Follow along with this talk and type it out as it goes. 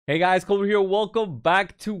Hey guys, Coldbrew here. Welcome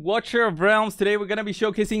back to Watcher of Realms. Today we're going to be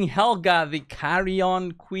showcasing Helga, the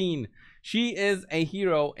Carrion Queen. She is a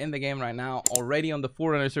hero in the game right now, already on the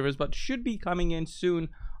Forerunner servers, but should be coming in soon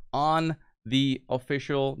on the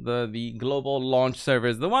official, the global launch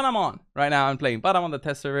servers. The one I'm on right now, I'm playing, but I'm on the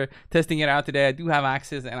test server, testing it out today. I do have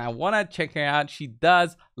access and I want to check her out. She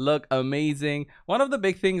does look amazing. One of the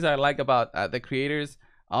big things I like about the creators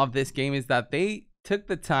of this game is that they took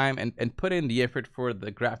the time and put in the effort for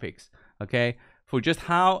the graphics, okay, for just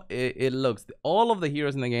how it looks. All of the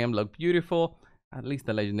heroes in the game look beautiful, at least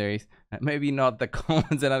the legendaries, maybe not the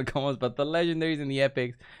commons and uncommons, but the legendaries and the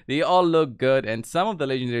epics, they all look good, and some of the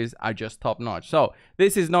legendaries are just top notch. So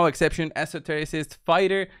this is no exception. Esotericist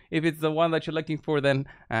fighter, if it's the one that you're looking for, then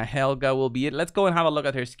Helga will be it. Let's go and have a look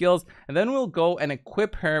at her skills, and then we'll go and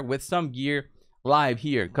equip her with some gear live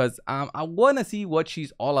here, because I want to see what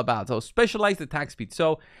she's all about. So specialized attack speed.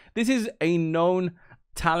 So this is a known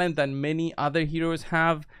talent that many other heroes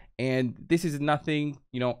have, and this is nothing,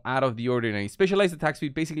 you know, out of the ordinary. Specialized attack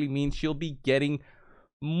speed basically means she'll be getting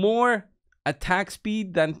more attack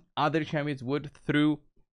speed than other champions would through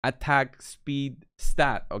attack speed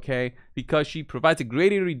stat, okay, because she provides a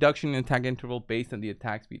greater reduction in attack interval based on the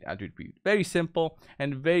attack speed attribute. Very simple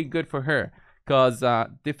and very good for her, because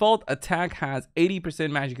default attack has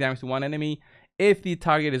 80% magic damage to one enemy. If the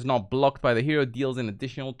target is not blocked by the hero, deals an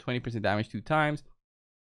additional 20% damage 2 times.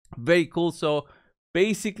 Very cool. So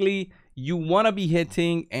basically you want to be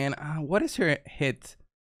hitting, and what is her hit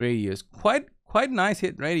radius? Quite nice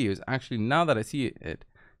hit radius, actually, now that I see it.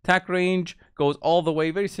 Attack range goes all the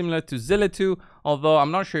way, very similar to Zilla 2, although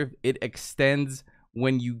I'm not sure if it extends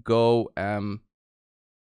when you go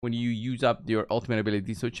when you use up your ultimate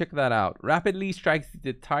ability. So check that out. Rapidly strikes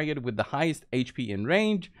the target with the highest HP in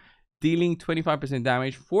range, dealing 25%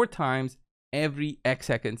 damage 4 times every X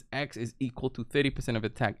seconds. X is equal to 30% of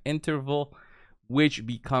attack interval, which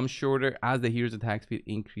becomes shorter as the hero's attack speed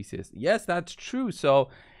increases. Yes, that's true. So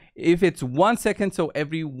if it's 1 second, so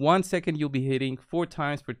every 1 second you'll be hitting 4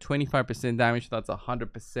 times for 25% damage. That's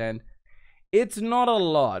 100%. It's not a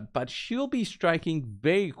lot, but she'll be striking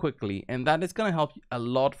very quickly, and that is gonna help a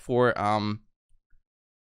lot for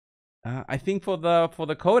I think for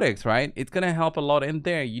the codex, right? It's gonna help a lot in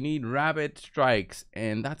there. You need rapid strikes,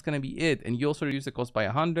 and that's gonna be it. And you also reduce the cost by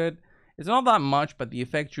 100. It's not that much, but the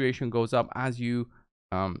effect duration goes up as you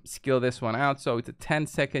skill this one out. So it's a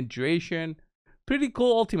 10-second duration. Pretty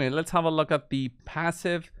cool ultimate. Let's have a look at the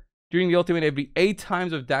passive. During the ultimate, every 8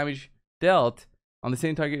 times of damage dealt on the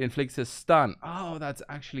same target inflicts a stun. Oh, that's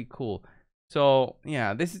actually cool. So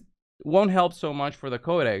yeah, this won't help so much for the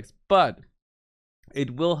codex, but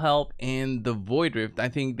it will help in the Void Rift. I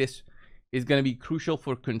think this is going to be crucial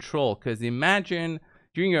for control, because imagine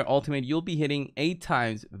during your ultimate you'll be hitting 8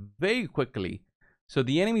 times very quickly, so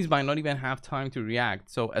the enemies might not even have time to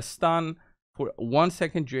react. So a stun for 1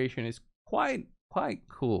 second duration is quite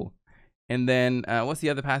cool. And then what's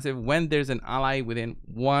the other passive? When there's an ally within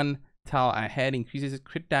 1 tile ahead, increases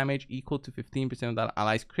crit damage equal to 15% of that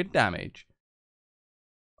ally's crit damage.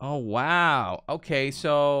 Oh wow. Okay,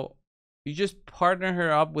 so you just partner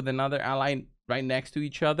her up with another ally right next to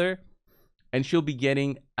each other, and she'll be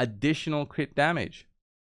getting additional crit damage.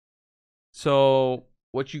 So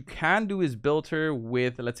what you can do is build her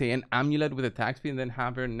with, let's say, an amulet with attack speed, and then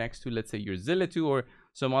have her next to, let's say, your Zilla 2 or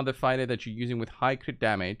some other fighter that you're using with high crit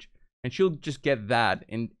damage, and she'll just get that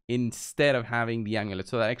instead of having the amulet.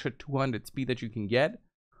 So that extra 200 speed that you can get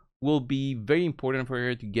will be very important for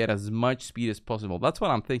her to get as much speed as possible. That's what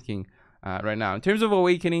I'm thinking right now. In terms of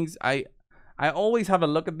awakenings, I always have a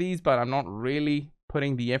look at these, but I'm not really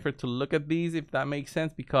putting the effort to look at these, if that makes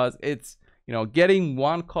sense, because it's, you know, getting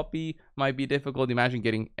 1 copy might be difficult. Imagine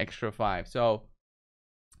getting extra 5. So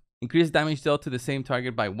increase damage dealt to the same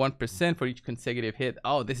target by 1% for each consecutive hit.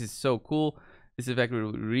 Oh, this is so cool. This effect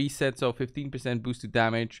will reset, so 15% boost to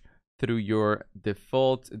damage through your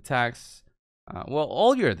default attacks. Well,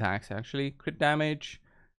 all your attacks actually. Crit damage.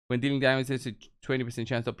 When dealing damage, there's a 20%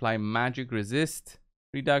 chance to apply magic resist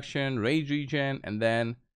reduction, rage regen, and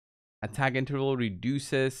then attack interval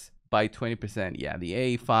reduces by 20%. Yeah,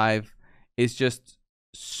 the A5 is just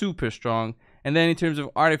super strong. And then in terms of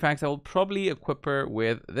artifacts, I will probably equip her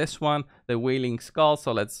with this one, the Wailing Skull.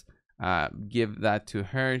 So let's give that to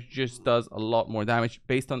her. Just does a lot more damage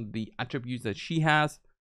based on the attributes that she has.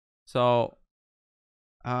 So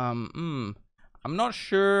I'm not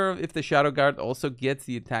sure if the Shadow Guard also gets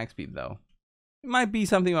the attack speed though. It might be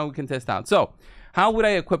something that we can test out. So how would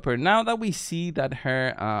I equip her? Now that we see that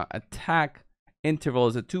her attack interval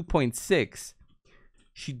is at 2.6,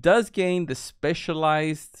 she does gain the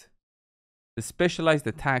specialized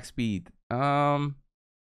attack speed.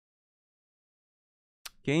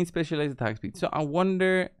 Gain specialized attack speed. So I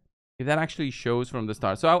wonder if that actually shows from the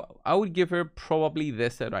start. So I would give her probably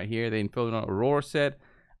this set right here, the Infernal Aurora set.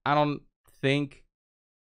 I don't think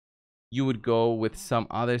you would go with some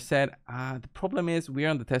other set. The problem is we're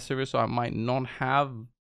on the test server, so I might not have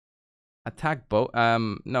attack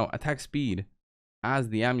speed as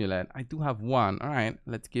the amulet. I do have one. All right,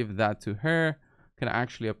 let's give that to her. Can I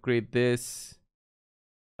actually upgrade this?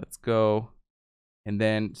 Let's go. And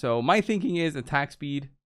then, so my thinking is attack speed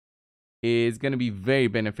is going to be very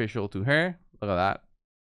beneficial to her. Look at that.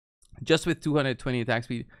 Just with 220 attack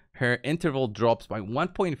speed, her interval drops by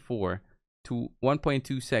 1.4 to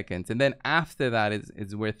 1.2 seconds. And then after that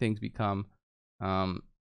is where things become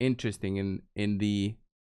interesting in the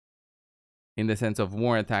sense of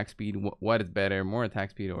more attack speed. What is better, more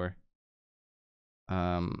attack speed or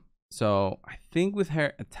so I think with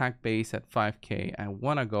her attack base at 5k, I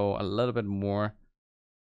want to go a little bit more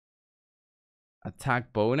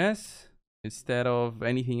attack bonus instead of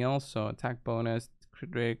anything else. So attack bonus,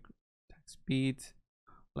 crit rate, attack speed.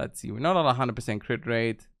 Let's see, we're not at 100% crit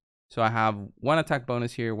rate, so I have one attack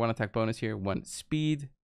bonus here, one attack bonus here, one speed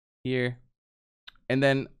here, and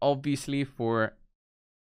then obviously for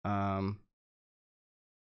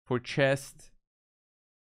chest,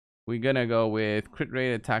 we're gonna go with crit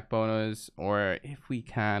rate, attack bonus, or if we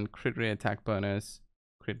can, crit rate, attack bonus,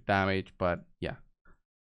 crit damage. But yeah,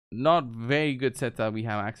 not very good sets that we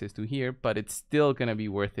have access to here, but it's still gonna be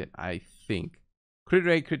worth it, I think. Crit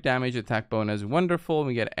rate, crit damage, attack bonus, wonderful.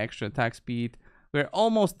 We get extra attack speed. We're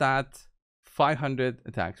almost at 500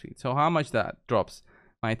 attack speed. So how much that drops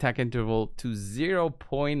my attack interval to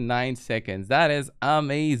 0.9 seconds. That is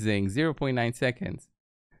amazing. 0.9 seconds.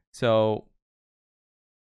 So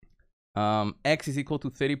X is equal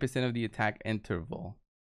to 30% of the attack interval.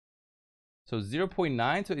 So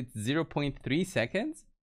 0.9, so it's 0.3 seconds.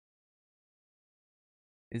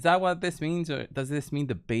 Is that what this means, or does this mean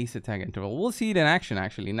the base attack interval? We'll see it in action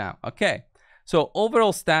actually now. Okay, so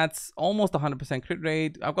overall stats, almost 100% crit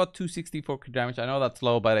rate. I've got 264 crit damage. I know that's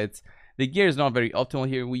low, but it's the gear is not very optimal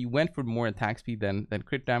here. We went for more attack speed than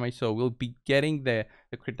crit damage, so we'll be getting the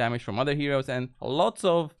crit damage from other heroes and lots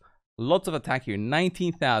of attack here.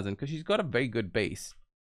 19,000 because she's got a very good base,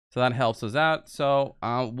 so that helps us out. So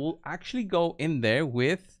we'll actually go in there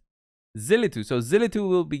with Zilitu. So Zilitu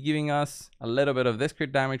will be giving us a little bit of this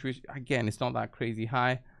crit damage, which again, it's not that crazy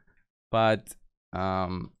high, but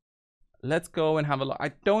let's go and have a look.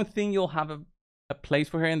 I don't think you'll have a place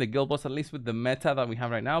for her in the guild boss, at least with the meta that we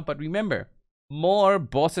have right now. But remember, more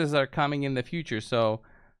bosses are coming in the future, so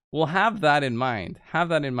we'll have that in mind. Have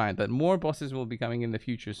that in mind, that more bosses will be coming in the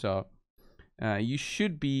future. So you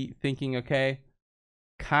should be thinking, okay,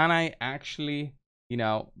 can I actually, you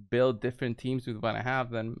know, build different teams with what I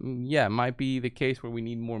have? Then yeah, might be the case where we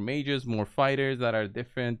need more mages, more fighters that are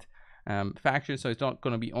different factions. So it's not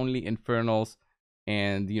going to be only infernals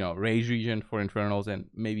and, you know, rage region for infernals and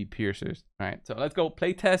maybe piercers. All right, so let's go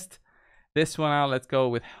play test this one out. Let's go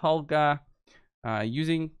with Helga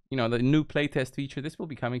using, you know, the new playtest feature. This will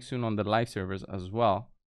be coming soon on the live servers as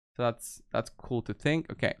well, so that's cool to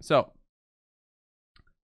think. Okay, so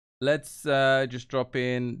let's just drop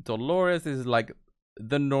in Dolores. This is like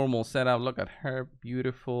the normal setup. Look at her,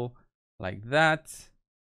 beautiful like that.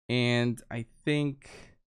 And I think,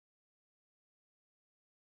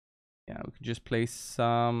 yeah, we can just place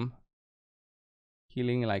some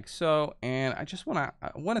healing like so. And I just want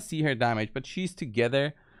to see her damage, but she's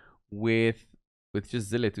together with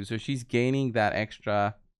just Zilitu, so she's gaining that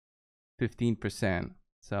extra 15%.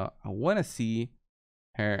 So I want to see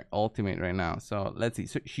her ultimate right now. So let's see.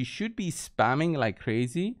 So she should be spamming like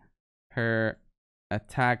crazy her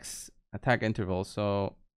attack interval.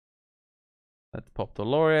 So let's pop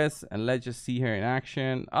Dolores and let's just see her in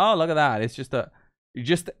action. Oh, look at that. It's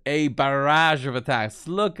just a barrage of attacks.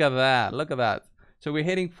 Look at that. Look at that. So we're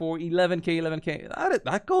hitting for 11k.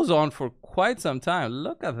 That goes on for quite some time.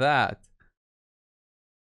 Look at that.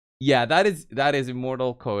 Yeah, that is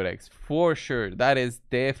Immortal Codex for sure. That is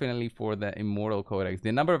definitely for the Immortal Codex.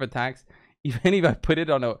 The number of attacks, even if I put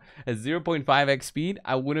it on a 0.5x speed,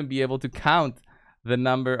 I wouldn't be able to count the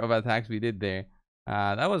number of attacks we did there.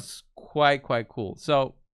 That was quite cool.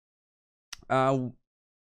 So I think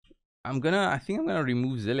I'm gonna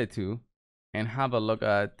remove Zilitu and have a look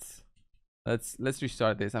at, let's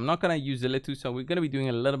restart this. I'm not gonna use Zilitu, so we're gonna be doing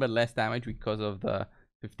a little bit less damage because of the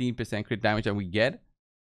 15% crit damage that we get.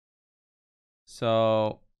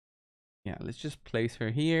 So yeah, let's just place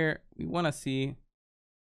her here. We want to see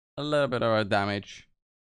a little bit of our damage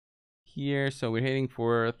here. So we're hitting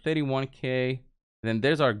for 31k. Then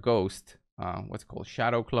there's our ghost, what's it called,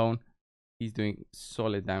 Shadow Clone. He's doing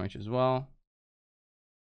solid damage as well.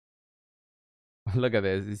 Look at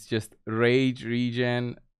this. It's just rage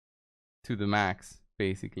regen to the max,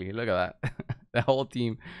 basically. Look at that. The whole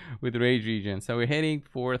team with rage regen. So we're hitting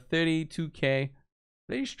for 32k.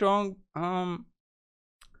 Very strong. I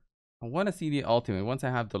want to see the ultimate once I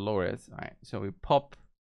have Dolores. All right, so we pop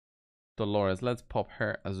Dolores. Let's pop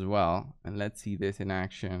her as well, and let's see this in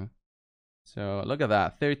action. So look at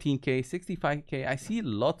that, 13k, 65k. I see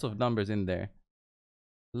lots of numbers in there.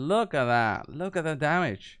 Look at that. Look at the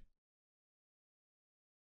damage.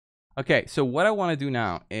 Okay, so what I want to do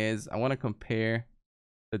now is I want to compare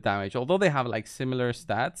the damage. Although they have like similar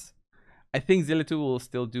stats, I think Zillitu will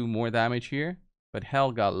still do more damage here, but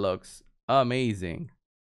Helga looks amazing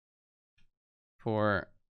for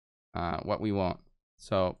what we want.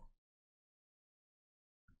 So,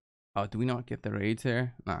 oh, do we not get the raids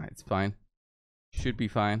here? Nah, it's fine. Should be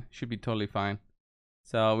fine. Should be totally fine.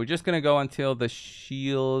 So we're just gonna go until the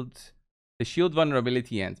shield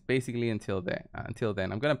vulnerability ends. Basically until then.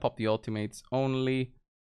 I'm gonna pop the ultimates only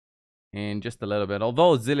in just a little bit.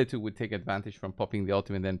 Although Zillitu would take advantage from popping the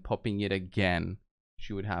ultimate, then popping it again,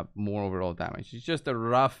 she would have more overall damage. It's just a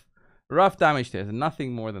rough damage test,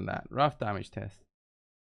 nothing more than that. Rough damage test.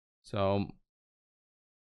 So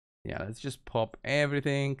yeah, let's just pop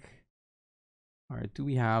everything. All right, do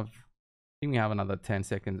we have? I think we have another 10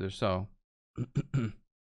 seconds or so. Could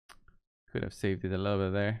have saved it a little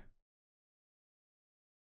bit there.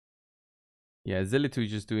 Yeah, Zillitu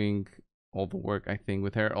is just doing all the work, I think,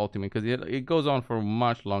 with her ultimate, because it goes on for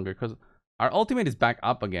much longer, because our ultimate is back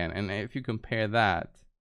up again. And if you compare that,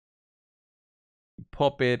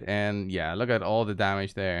 pop it, and yeah, look at all the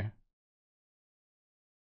damage there.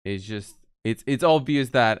 It's just it's obvious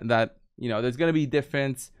that you know, there's gonna be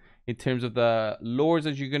difference in terms of the lures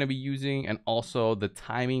that you're gonna be using, and also the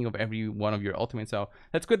timing of every one of your ultimates. So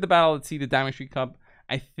let's quit the battle. Let's see the damage recap.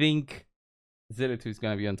 I think Zillitu is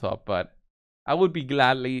gonna be on top, but I would be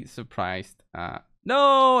gladly surprised.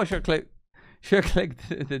 No, I should click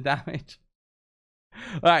the damage.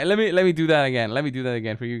 All right, let me do that again. Let me do that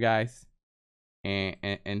again for you guys,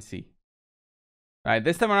 and see. All right,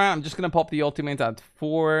 this time around, I'm just gonna pop the ultimate at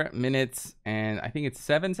 4 minutes, and I think it's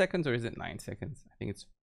 7 seconds, or is it 9 seconds? I think it's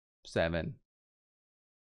 7.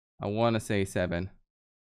 I want to say 7.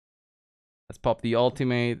 Let's pop the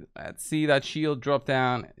ultimate. Let's see that shield drop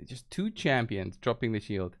down. Just 2 champions dropping the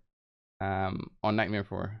shield on Nightmare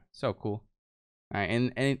 4. So cool. All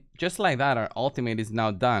right, and just like that, our ultimate is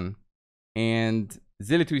now done, and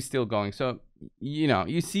Zillitu is still going. So you know,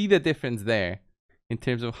 you see the difference there in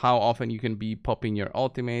terms of how often you can be popping your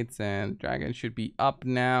ultimates. And Dragon should be up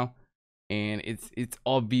now, and it's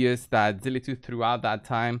obvious that Zillitu throughout that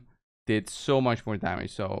time did so much more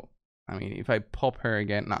damage. So I mean, if I pop her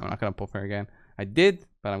again, no, I'm not gonna pop her again. I did,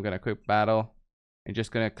 but I'm gonna quit battle and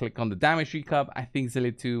just gonna click on the damage recap. I think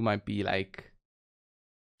Zillitu might be like,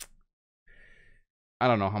 I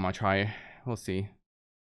don't know how much higher. We'll see.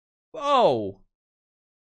 Whoa,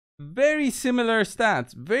 very similar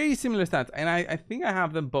stats, and I think I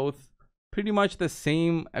have them both pretty much the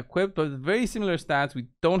same equipped, but very similar stats. We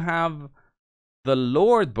don't have the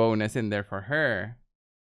Lord bonus in there for her.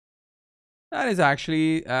 That is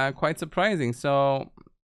actually quite surprising. So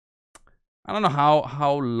I don't know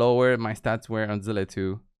how lower my stats were on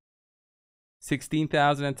Zillitu.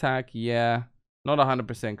 16,000 attack, yeah, not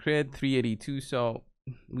 100% crit, 382. So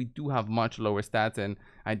we do have much lower stats, and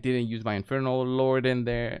I didn't use my Infernal Lord in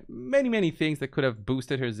there. Many things that could have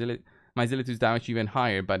boosted her my Zillitu's damage even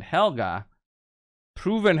higher. But Helga,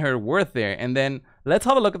 proven her worth there. And then let's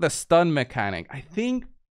have a look at the stun mechanic. I think,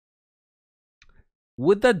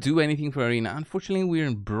 would that do anything for Arena? Unfortunately, we're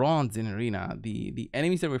in bronze in Arena. The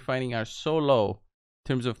enemies that we're fighting are so low in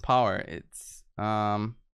terms of power. It's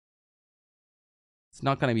not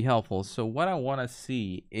gonna be helpful. So what I want to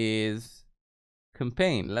see is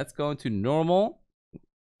campaign. Let's go into normal.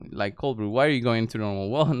 Like coldbrew, why are you going into normal?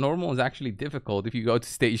 Well, normal is actually difficult if you go to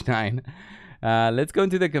stage 9. Let's go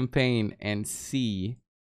into the campaign and see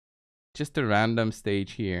just a random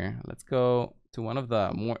stage here. Let's go to one of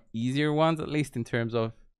the more easier ones, at least in terms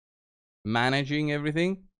of managing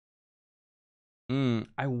everything.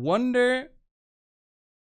 I wonder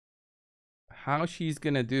how she's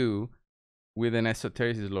gonna do with an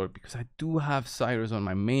Esotericist Lord, because I do have Cyrus on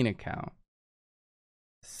my main account.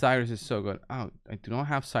 Cyrus is so good. Oh, I do not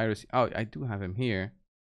have Cyrus. Oh, I do have him here.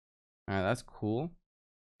 That's cool.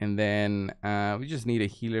 And then we just need a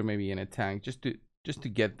healer, maybe in a tank, just to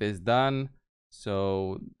get this done.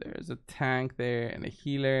 So there's a tank there and a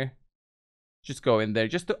healer. Just go in there.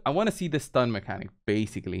 I want to see the stun mechanic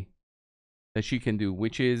basically that she can do,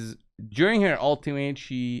 which is during her ultimate,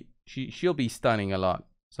 she'll be stunning a lot.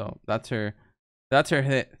 So that's her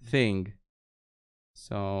thing.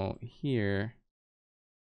 So here,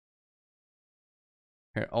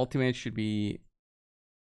 her ultimate should be.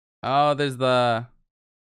 Oh, there's the.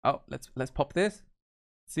 Oh, let's pop this.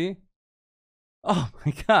 See? Oh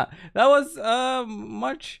my god, that was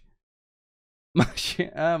much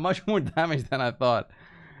more damage than I thought.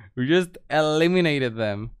 We just eliminated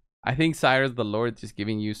them. I think Cyrus the Lord just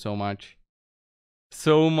giving you so much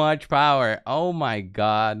power. Oh my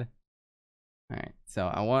god. All right, so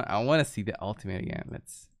I want to see the ultimate again.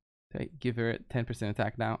 Let's give her 10%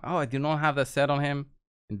 attack now. Oh, I do not have the set on him.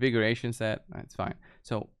 Invigoration set. That's fine.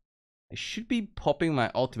 So I should be popping my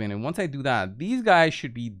ultimate, and once I do that, these guys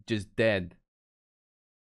should be just dead.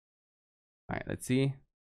 All right, let's see.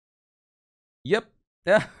 Yep.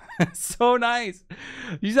 Yeah. So nice.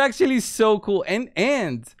 He's actually so cool.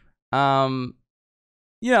 And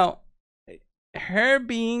you know, her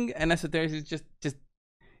being an esoteric is just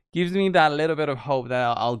gives me that little bit of hope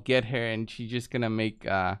that I'll get her, and she's just gonna make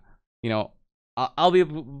you know, I'll be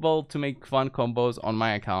able to make fun combos on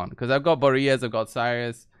my account, because I've got Boreas, I've got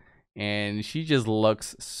Cyrus, and she just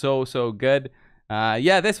looks so good.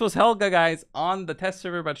 Yeah, this was Helga, guys, on the test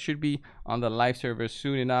server, but should be on the live server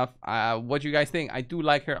soon enough. What do you guys think? I do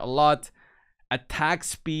like her a lot. Attack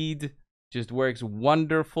speed just works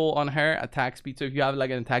wonderful on her. Attack speed. So if you have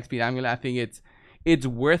like an attack speed amulet, I think it's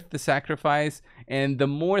worth the sacrifice. And the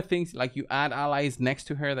more things like you add allies next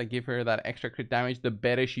to her that give her that extra crit damage, the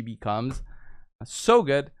better she becomes. So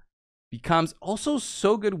good. Becomes also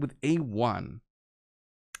so good with A1.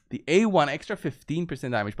 The A1 extra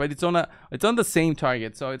 15% damage, but it's on the same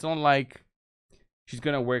target, so it's not like she's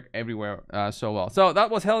gonna work everywhere so well. So that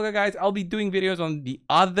was Helga, guys. I'll be doing videos on the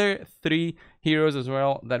other 3 heroes as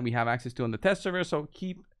well that we have access to on the test server, so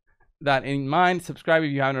keep that in mind. Subscribe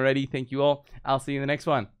if you haven't already. Thank you all. I'll see you in the next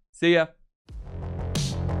one. See ya.